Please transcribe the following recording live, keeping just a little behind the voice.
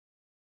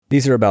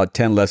These are about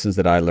 10 lessons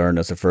that I learned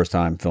as a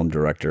first-time film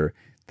director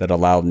that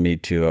allowed me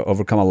to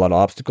overcome a lot of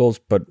obstacles,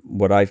 but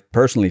what I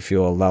personally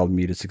feel allowed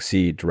me to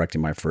succeed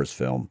directing my first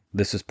film.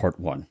 This is part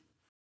one.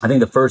 I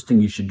think the first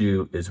thing you should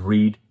do is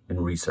read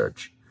and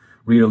research.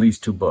 Read at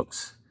least 2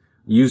 books.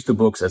 Use the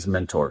books as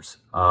mentors.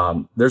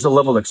 There's a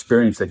level of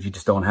experience that you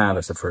just don't have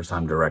as a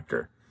first-time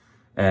director.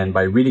 And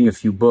by reading a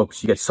few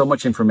books, you get so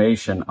much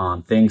information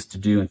on things to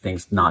do and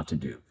things not to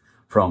do.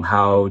 From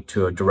how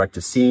to direct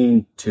a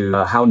scene to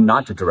how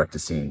not to direct a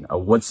scene,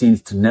 what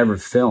scenes to never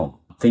film,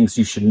 things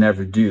you should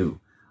never do,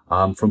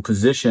 from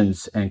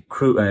positions and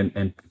crew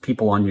and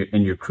people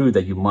in your crew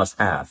that you must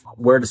have,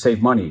 where to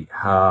save money,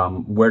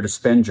 where to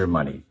spend your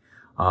money,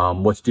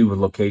 what to do with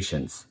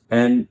locations.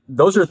 And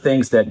those are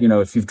things that,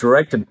 if you've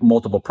directed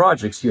multiple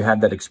projects, you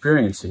have that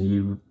experience and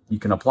you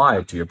can apply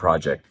it to your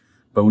project.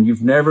 But when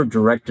you've never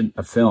directed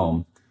a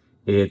film,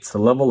 it's a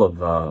level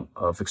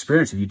of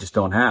experience that you just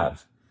don't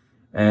have.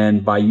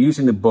 And by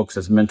using the books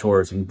as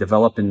mentors and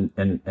developing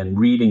and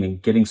reading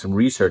and getting some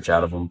research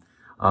out of them,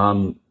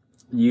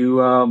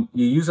 you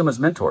use them as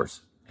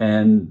mentors,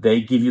 and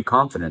they give you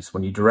confidence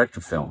when you direct a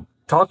film.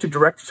 Talk to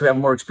directors who have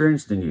more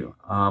experience than you.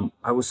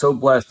 I was so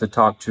blessed to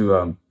talk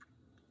to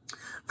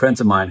friends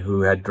of mine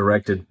who had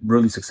directed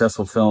really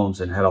successful films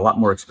and had a lot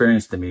more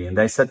experience than me. And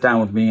they sat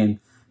down with me and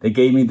they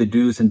gave me the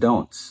do's and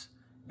don'ts.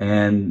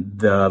 And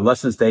the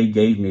lessons they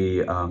gave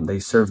me, they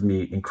served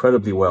me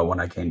incredibly well when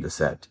I came to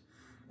set.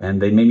 And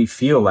they made me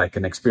feel like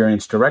an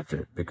experienced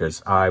director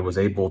because I was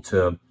able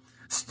to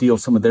steal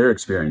some of their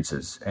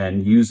experiences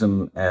and use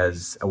them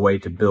as a way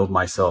to build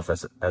myself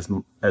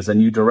as a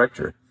new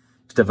director,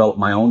 to develop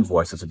my own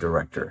voice as a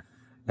director.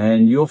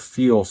 And you'll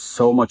feel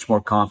so much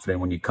more confident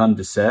when you come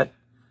to set,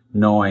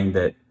 knowing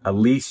that at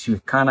least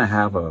you kind of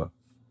have a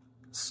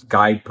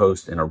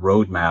guidepost and a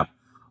roadmap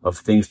of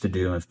things to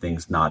do and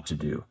things not to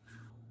do.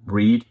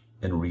 Read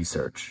and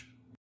research.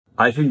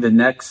 I think the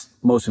next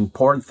most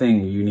important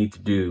thing you need to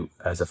do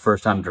as a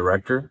first-time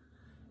director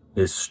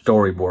is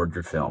storyboard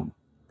your film.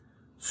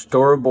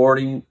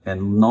 Storyboarding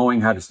and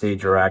knowing how to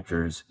stage your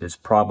actors is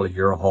probably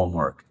your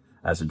homework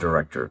as a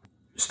director.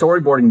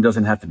 Storyboarding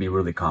doesn't have to be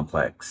really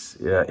complex.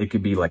 It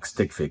could be like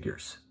stick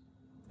figures.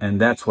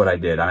 And that's what I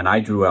did. I mean,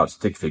 I drew out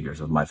stick figures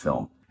of my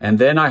film. And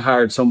then I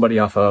hired somebody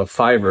off of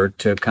Fiverr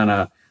to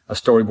a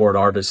storyboard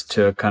artist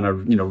to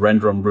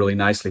render them really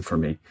nicely for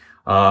me.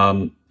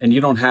 And you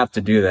don't have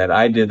to do that.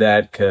 I did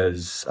that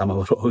because I'm a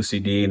little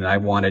OCD and I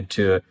wanted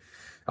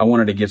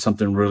to give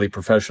something really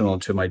professional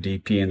to my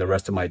DP and the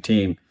rest of my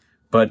team.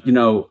 But,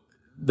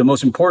 the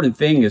most important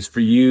thing is for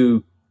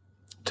you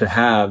to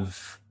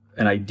have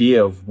an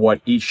idea of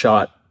what each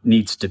shot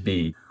needs to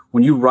be.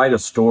 When you write a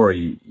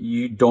story,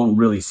 you don't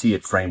really see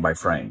it frame by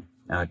frame.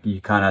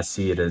 You kind of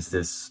see it as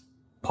this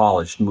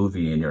polished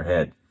movie in your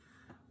head.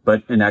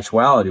 But in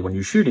actuality, when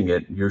you're shooting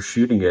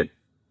it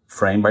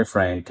frame by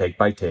frame, take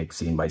by take,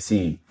 scene by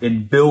scene.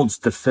 It builds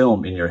the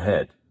film in your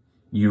head.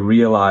 You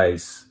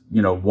realize,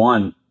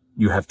 one,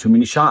 you have too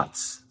many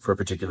shots for a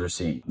particular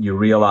scene. You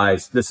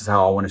realize this is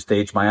how I want to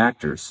stage my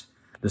actors.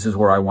 This is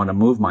where I want to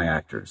move my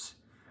actors.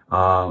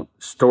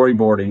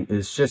 Storyboarding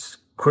is just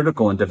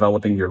critical in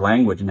developing your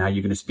language and how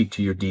you're going to speak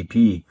to your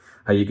DP,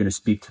 how you're going to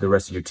speak to the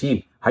rest of your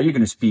team, how you're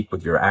going to speak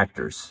with your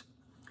actors.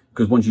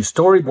 Because once you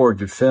storyboard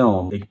your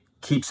film, it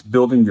keeps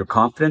building your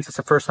confidence as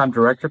a first-time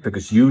director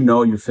because you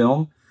know your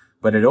film,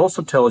 but it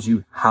also tells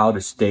you how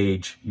to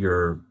stage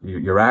your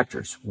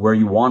actors, where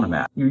you want them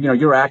at.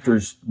 Your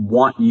actors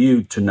want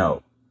you to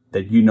know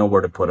that you know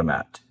where to put them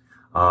at.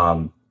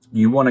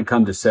 You want to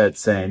come to set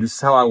saying, this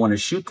is how I want to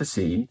shoot the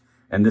scene,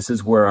 and this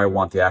is where I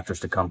want the actors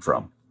to come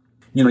from.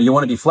 You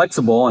want to be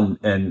flexible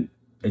and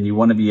you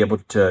want to be able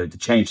to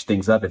change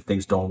things up if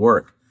things don't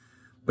work.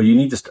 But you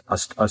need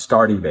a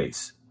starting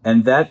base.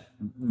 And that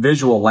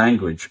visual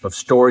language of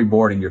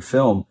storyboarding your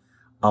film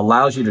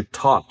allows you to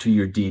talk to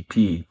your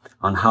DP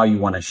on how you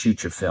want to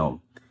shoot your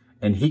film.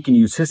 And he can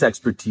use his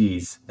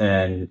expertise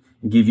and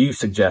give you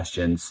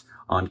suggestions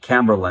on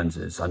camera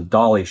lenses, on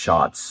dolly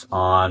shots,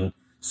 on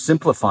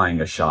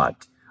simplifying a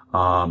shot.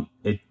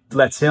 It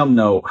lets him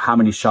know how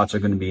many shots are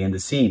going to be in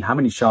the scene, how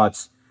many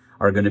shots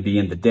are going to be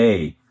in the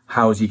day,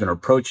 how is he going to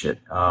approach it.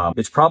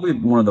 It's probably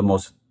one of the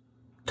most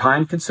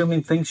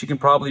time-consuming things you can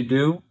probably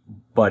do,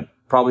 but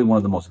probably one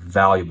of the most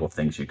valuable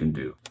things you can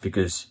do,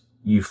 because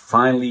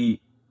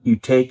you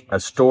take a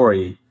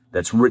story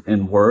that's written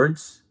in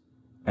words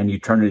and you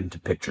turn it into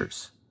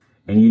pictures.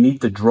 And you need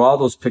to draw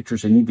those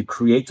pictures and you need to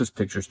create those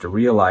pictures to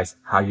realize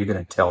how you're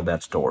going to tell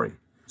that story.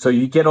 So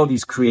you get all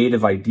these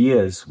creative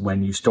ideas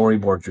when you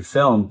storyboard your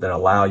film that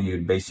allow you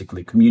to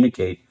basically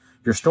communicate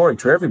your story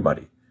to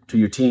everybody, to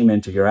your team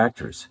and to your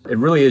actors. It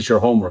really is your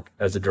homework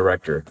as a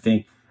director. I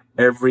think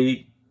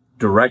every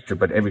director,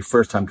 but every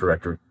first-time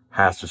director,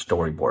 has to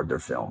storyboard their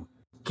film.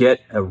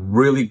 Get a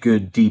really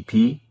good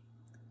DP,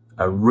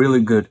 a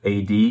really good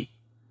AD,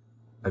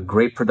 a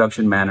great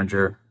production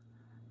manager,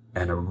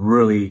 and a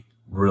really,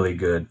 really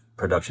good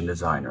production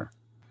designer.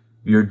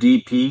 Your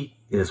DP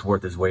is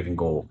worth his weight in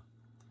gold.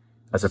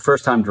 As a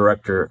first-time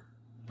director,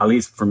 at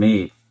least for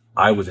me,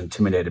 I was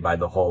intimidated by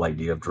the whole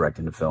idea of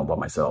directing a film by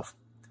myself.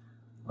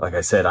 Like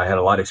I said, I had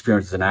a lot of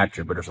experience as an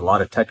actor, but there's a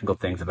lot of technical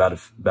things about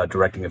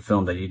directing a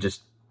film that you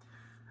just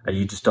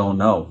don't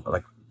know.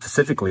 Like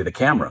specifically the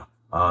camera,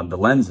 the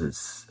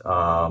lenses.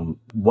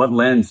 What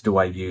lens do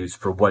I use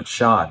for what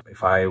shot?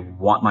 If I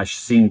want my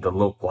scene to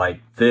look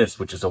like this,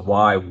 which is a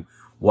Y,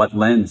 what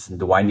lens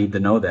do I need to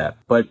know that?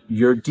 But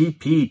your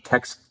DP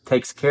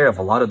takes care of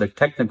a lot of the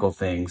technical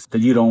things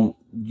that you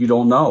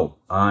don't know,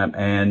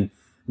 and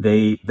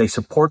they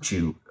support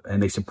you,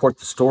 and they support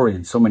the story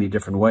in so many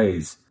different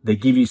ways. They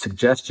give you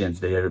suggestions.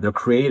 They're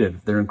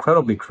creative. They're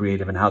incredibly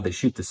creative in how they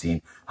shoot the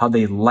scene, how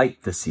they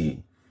light the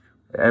scene.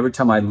 Every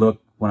time I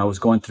look, when I was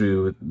going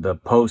through the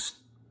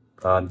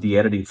the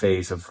editing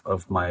phase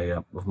of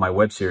my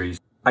web series,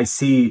 I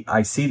see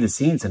the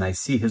scenes and I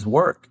see his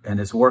work, and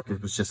his work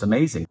was just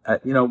amazing.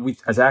 We,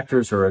 as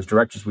actors or as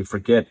directors, we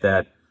forget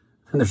that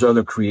there's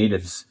other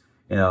creatives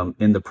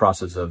in the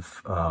process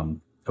of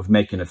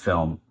making a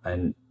film.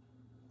 And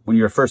when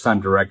you're a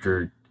first-time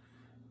director,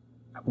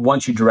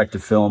 once you direct a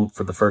film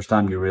for the first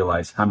time, you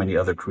realize how many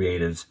other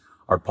creatives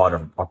are part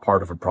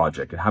of a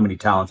project, and how many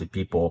talented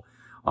people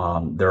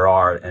there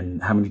are,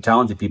 and how many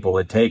talented people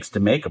it takes to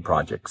make a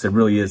project. Because it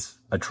really is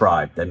a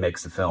tribe that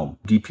makes the film.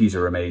 DPs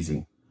are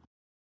amazing.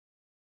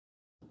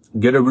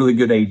 Get a really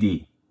good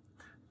AD.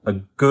 A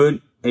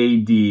good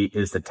AD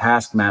is the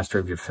taskmaster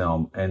of your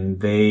film, and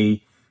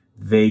they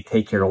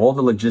take care of all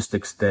the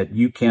logistics that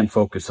you can't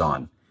focus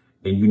on.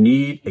 And you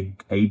need a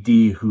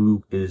AD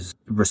who is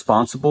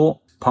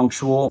responsible,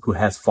 punctual, who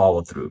has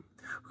follow through,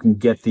 who can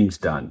get things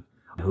done,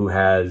 who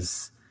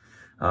has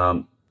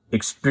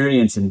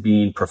experience in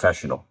being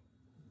professional.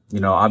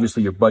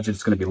 Obviously your budget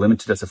is going to be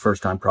limited as a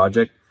first time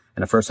project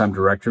and a first time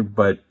director,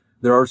 but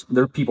there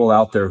are people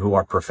out there who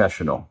are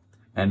professional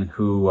and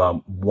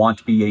who want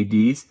to be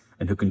ADs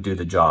and who can do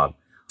the job.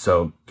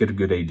 So get a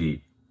good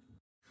AD.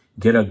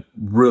 Get a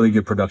really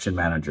good production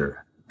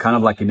manager. Kind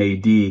of like an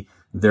AD,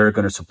 they're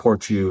going to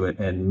support you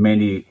in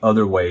many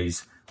other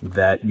ways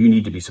that you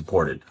need to be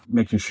supported,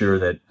 making sure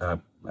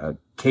that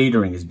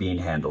catering is being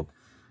handled.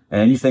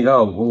 And you think,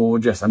 oh, well,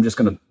 I'm just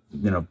going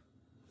to,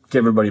 give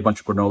everybody a bunch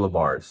of granola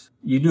bars.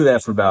 You do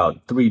that for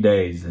about 3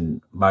 days,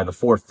 and by the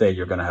 4th day,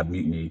 you're going to have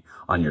mutiny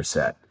on your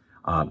set.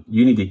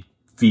 You need to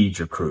feed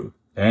your crew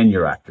and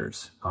your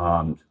actors.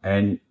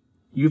 And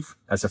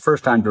as a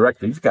first-time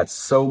director, you've got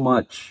so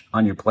much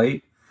on your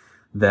plate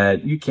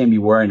that you can't be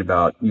worrying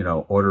about,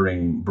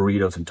 ordering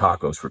burritos and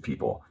tacos for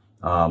people.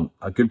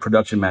 A good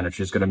production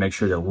manager is going to make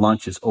sure that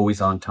lunch is always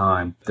on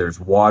time. There's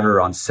water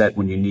on set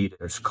when you need it.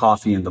 There's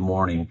coffee in the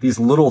morning. These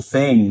little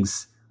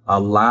things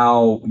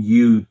allow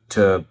you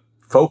to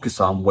focus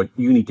on what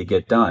you need to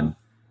get done,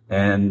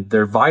 and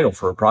they're vital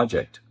for a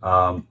project.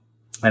 And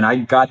I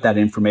got that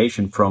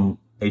information from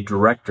a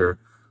director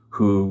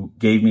who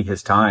gave me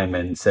his time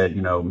and said,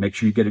 make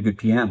sure you get a good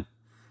PM.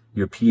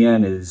 Your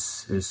PM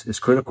is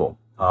critical.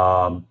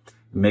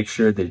 Make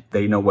sure that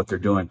they know what they're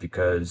doing,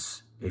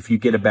 because if you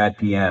get a bad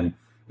PM,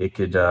 it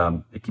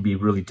could be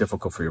really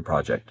difficult for your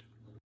project.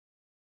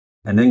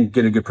 And then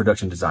get a good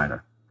production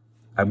designer.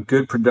 A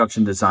good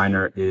production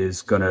designer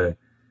is going to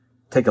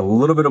take a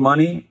little bit of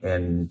money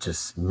and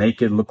just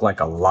make it look like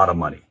a lot of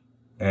money.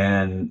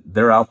 And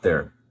they're out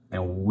there.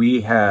 And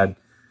we had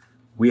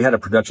a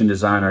production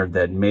designer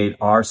that made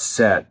our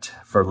set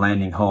for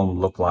Landing Home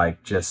look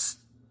like just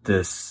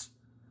this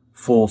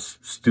full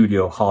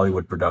studio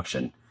Hollywood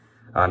production.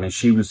 I mean,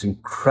 she was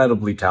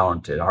incredibly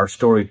talented. Our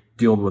story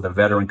dealt with a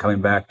veteran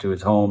coming back to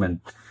his home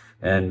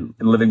and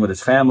living with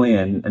his family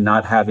and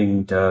not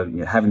having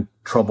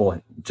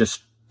trouble,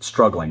 just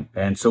struggling.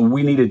 And so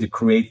we needed to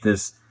create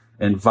this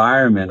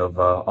environment of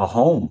a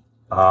home,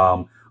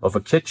 of a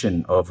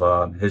kitchen,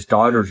 of his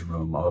daughter's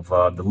room, of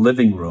the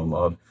living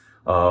room,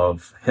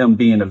 of him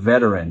being a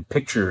veteran,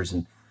 pictures.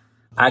 And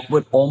I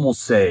would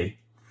almost say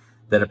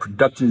that a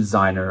production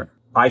designer,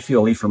 I feel,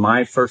 at least for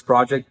my first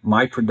project,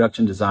 my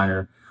production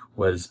designer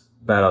was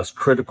about as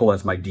critical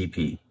as my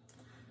DP,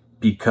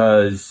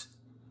 because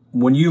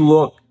when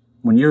you're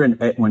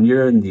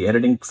in the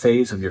editing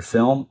phase of your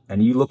film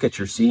and you look at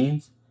your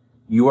scenes,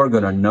 you are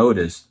going to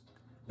notice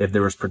if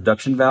there was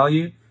production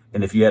value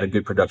and if you had a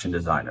good production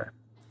designer.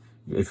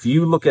 If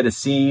you look at a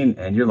scene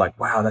and you're like,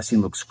 wow, that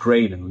scene looks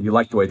great, and you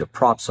like the way the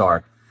props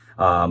are,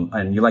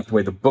 and you like the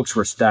way the books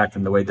were stacked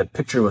and the way the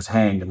picture was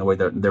hanged and the way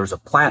there was a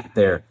plant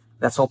there,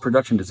 that's all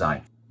production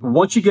design.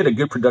 Once you get a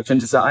good production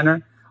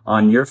designer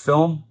on your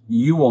film,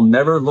 you will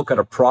never look at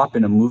a prop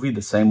in a movie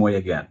the same way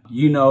again.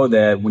 You know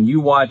that when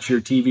you watch your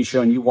TV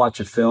show and you watch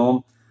a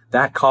film,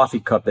 that coffee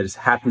cup that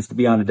happens to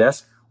be on a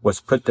desk was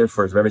put there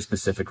for a very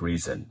specific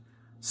reason.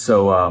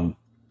 So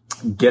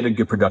get a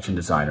good production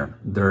designer.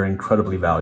 They're incredibly valuable.